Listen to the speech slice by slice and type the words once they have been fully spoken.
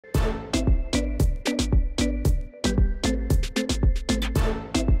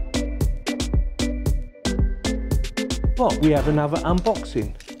Right, we have another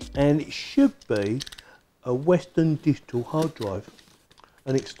unboxing, and it should be a Western Digital hard drive,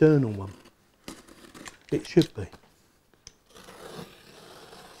 an external one. It should be.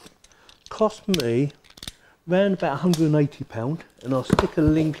 Cost me around about £180, and I'll stick a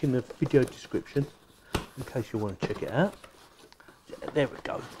link in the video description in case you want to check it out. There we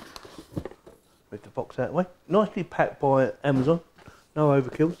go. Move the box out of the way. Nicely packed by Amazon. No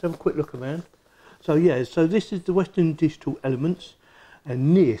overkill. Let's have a quick look around. So yeah, so this is the Western Digital Elements,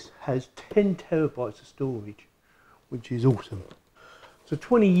 and this has 10 terabytes of storage, which is awesome. So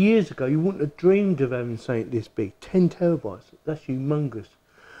 20 years ago, you wouldn't have dreamed of having something this big. 10 terabytes. That's humongous.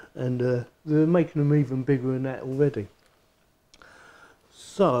 And they're making them even bigger than that already.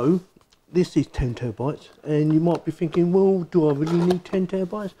 So this is 10 terabytes, and you might be thinking, well, do I really need 10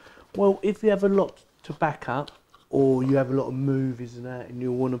 terabytes? Well, if you have a lot to back up, or you have a lot of movies and that, and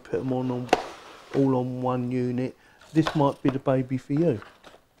you want to put them on all on one unit, this might be the baby for you.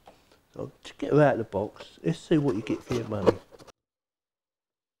 So to get her out of the box, let's see what you get for your money.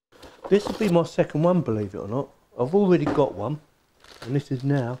 This will be my second one, believe it or not. I've already got one, and this is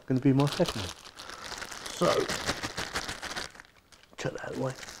now going to be my second one. So, check that out of the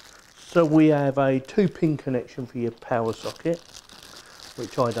way. So we have a 2-pin connection for your power socket,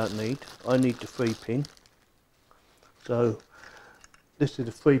 which I don't need. I need the 3-pin. So this is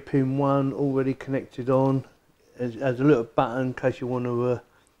the 3-pin one already connected on. It has a little button in case you want to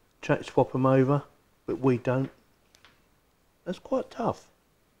swap them over, but we don't. That's quite tough.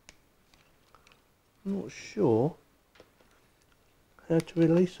 I'm not sure how to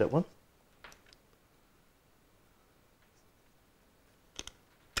release that one.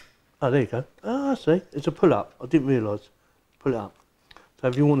 Oh, there you go. Ah, I see. It's a pull up. I didn't realise. Pull it up. So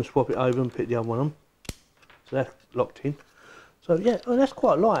if you want to swap it over and put the other one on. So that's locked in. So yeah, oh, that's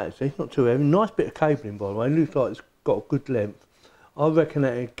quite light actually. It's not too heavy. Nice bit of cabling, by the way. It looks like it's got a good length. I reckon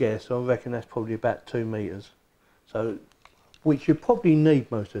at a guess, I reckon that's probably about 2 meters. So, which you probably need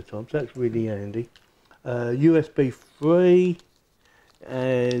most of the time. So that's really handy. USB 3,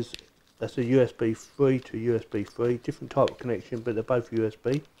 as that's a USB 3 to USB 3, different type of connection, but they're both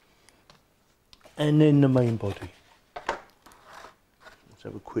USB. And then the main body. Let's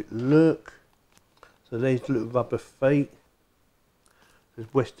have a quick look. So there's the little rubber feet.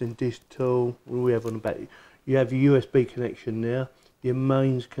 There's Western Digital. What do we have on the back? You have your USB connection there, your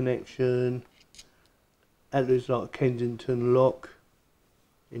mains connection. That looks like a Kensington lock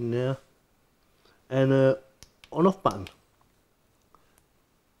in there, and on-off button.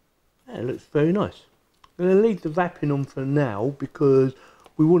 That looks very nice. I'm going to leave the wrapping on for now because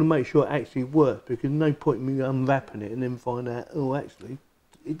we want to make sure it actually works, because no point in me unwrapping it and then find out, oh, actually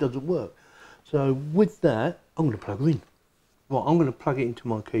it doesn't work. So with that, I'm going to plug her in. Right, I'm going to plug it into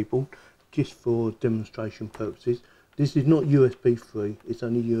my keyboard just for demonstration purposes. This is not USB 3, it's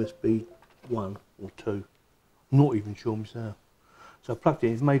only USB 1 or 2. I'm not even sure myself. So I plugged it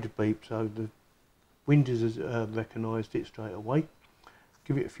in, it's made a beep, so the Windows has recognised it straight away.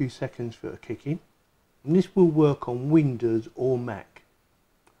 Give it a few seconds for it to kick in. And this will work on Windows or Mac.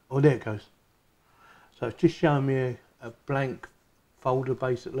 Oh, there it goes. So it's just showing me a blank folder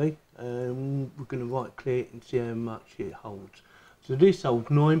basically, and we're going to right click and see how much it holds. So this holds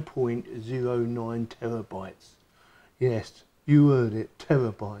 9.09 terabytes. Yes, you heard it,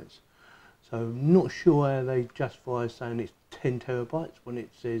 terabytes. So I'm not sure how they justify saying it's 10 terabytes when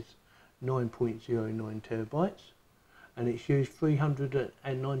it says 9.09 terabytes, and it's used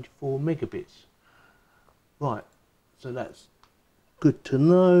 394 megabits. Right, so that's good to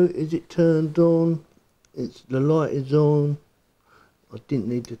know. Is it turned on? The light is on. I didn't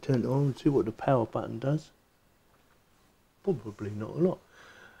need to turn it on. See what the power button does. Probably not a lot.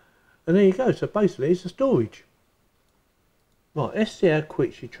 And there you go. So basically it's a storage. Right, let's see how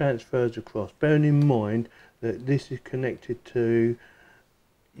quick she transfers across. Bearing in mind that this is connected to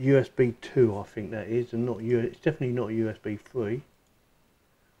USB 2, I think that is, and not it's definitely not USB 3.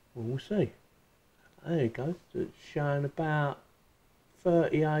 Well, we'll see. There you go. So it's showing about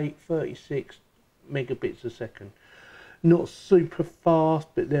 38, 36 megabits a second. Not super fast,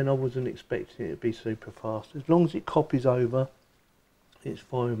 but then I wasn't expecting it to be super fast. As long as it copies over, it's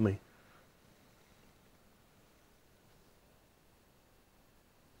fine with me.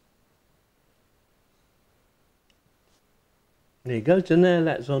 There you go. So now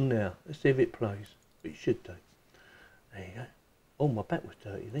that's on now. Let's see if it plays. It should do. There you go. Oh, my back was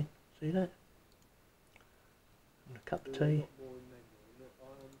dirty then. See that? And a cup of tea.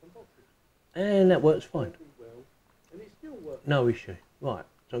 And that works fine. No issue. Right,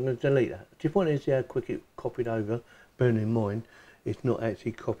 so I'm going to delete that. Just wanted to see how quick it copied over, bearing in mind it's not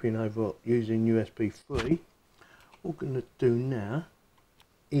actually copying over using USB 3. what we're going to do now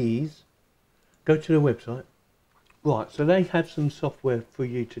is go to the website. Right, so they have some software for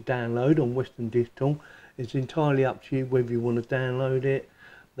you to download on Western Digital. It's entirely up to you whether you want to download it.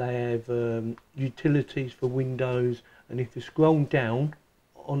 They have utilities for Windows, and if you scroll down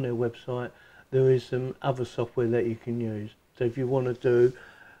on their website, there is some other software that you can use. So if you want to do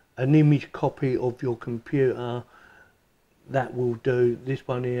an image copy of your computer, that will do. This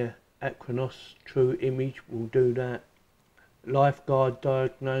one here, Acronos True Image, will do that. Lifeguard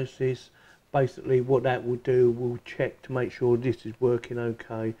Diagnosis, basically what that will do, will check to make sure this is working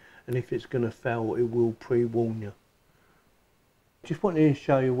okay, and if it's going to fail, it will pre-warn you. Just wanted to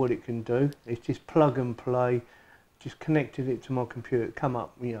show you what it can do. It's just plug and play. Just connected it to my computer, come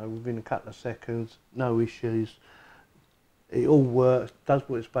up, you know, within a couple of seconds, no issues. It all works, does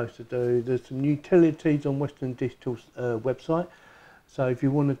what it's supposed to do. There's some utilities on Western Digital's website, so if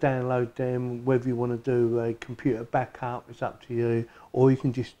you want to download them, whether you want to do a computer backup, it's up to you, or you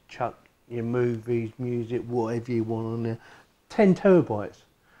can just chuck your movies, music, whatever you want on there. 10 terabytes,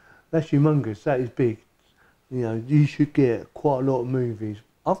 that's humongous, that is big. You know, you should get quite a lot of movies.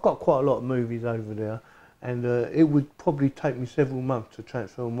 I've got quite a lot of movies over there, and it would probably take me several months to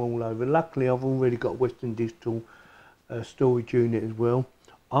transfer them all over. Luckily, I've already got Western Digital storage unit as well.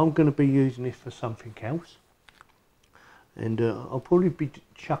 I'm going to be using this for something else, and I'll probably be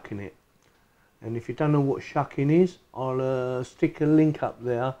chucking it. And if you don't know what shucking is, I'll stick a link up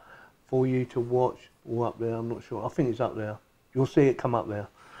there for you to watch, or up there, I'm not sure. I think it's up there. You'll see it come up there.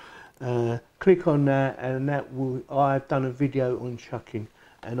 Click on that, and that will. I've done a video on shucking,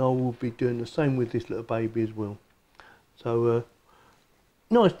 and I will be doing the same with this little baby as well. So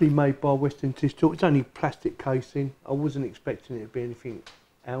nicely made by Western Digital. It's only plastic casing. I wasn't expecting it to be anything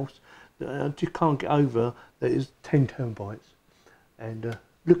else. I just can't get over that it's 10 terabytes, and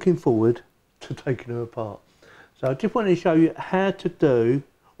looking forward to taking her apart. So I just wanted to show you how to do,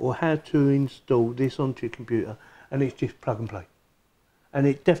 or how to install this onto your computer, and it's just plug and play. And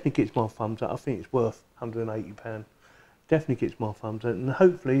it definitely gets my thumbs up. I think it's worth £180. Definitely gets my thumbs up, and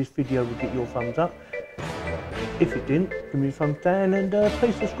hopefully this video will get your thumbs up. If it didn't, give me a thumbs down, and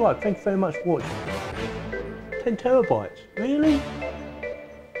please subscribe. Thank you very much for watching. 10 terabytes, really?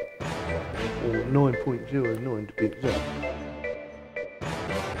 Or 9.09 to be exact.